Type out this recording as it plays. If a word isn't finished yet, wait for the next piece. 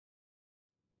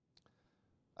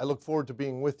I look forward to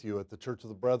being with you at the Church of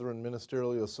the Brethren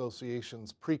Ministerial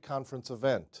Association's pre-conference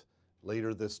event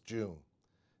later this June.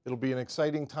 It'll be an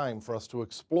exciting time for us to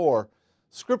explore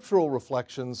scriptural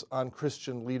reflections on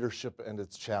Christian leadership and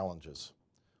its challenges.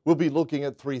 We'll be looking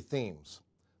at three themes.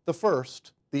 The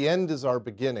first, the end is our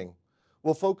beginning,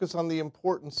 will focus on the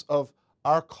importance of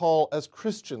our call as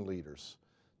Christian leaders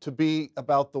to be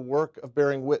about the work of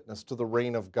bearing witness to the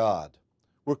reign of God.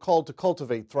 We're called to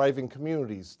cultivate thriving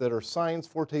communities that are signs,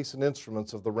 foretastes, and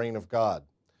instruments of the reign of God.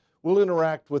 We'll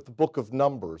interact with the book of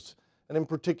Numbers, and in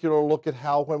particular look at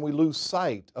how when we lose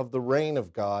sight of the reign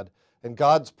of God and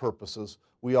God's purposes,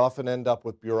 we often end up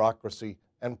with bureaucracy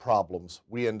and problems.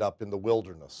 We end up in the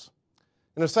wilderness.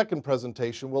 In a second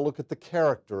presentation, we'll look at the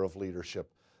character of leadership,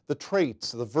 the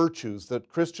traits, the virtues that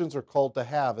Christians are called to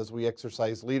have as we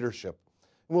exercise leadership.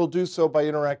 And we'll do so by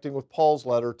interacting with Paul's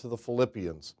letter to the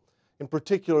Philippians. In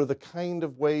particular, the kind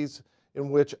of ways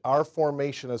in which our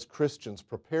formation as Christians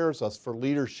prepares us for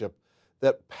leadership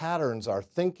that patterns our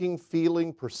thinking,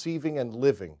 feeling, perceiving, and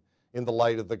living in the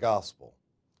light of the gospel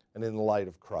and in the light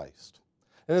of Christ.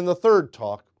 And in the third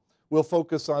talk, we'll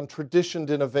focus on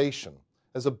traditioned innovation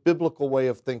as a biblical way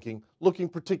of thinking, looking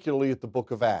particularly at the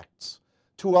book of Acts.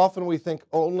 Too often we think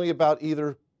only about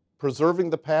either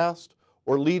preserving the past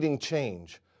or leading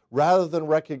change, rather than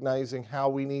recognizing how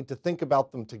we need to think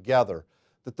about them together,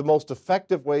 that the most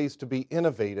effective ways to be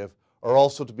innovative are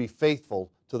also to be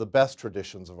faithful to the best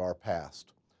traditions of our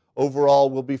past. Overall,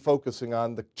 we'll be focusing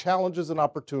on the challenges and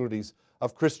opportunities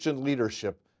of Christian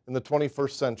leadership in the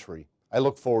 21st century. I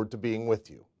look forward to being with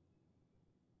you.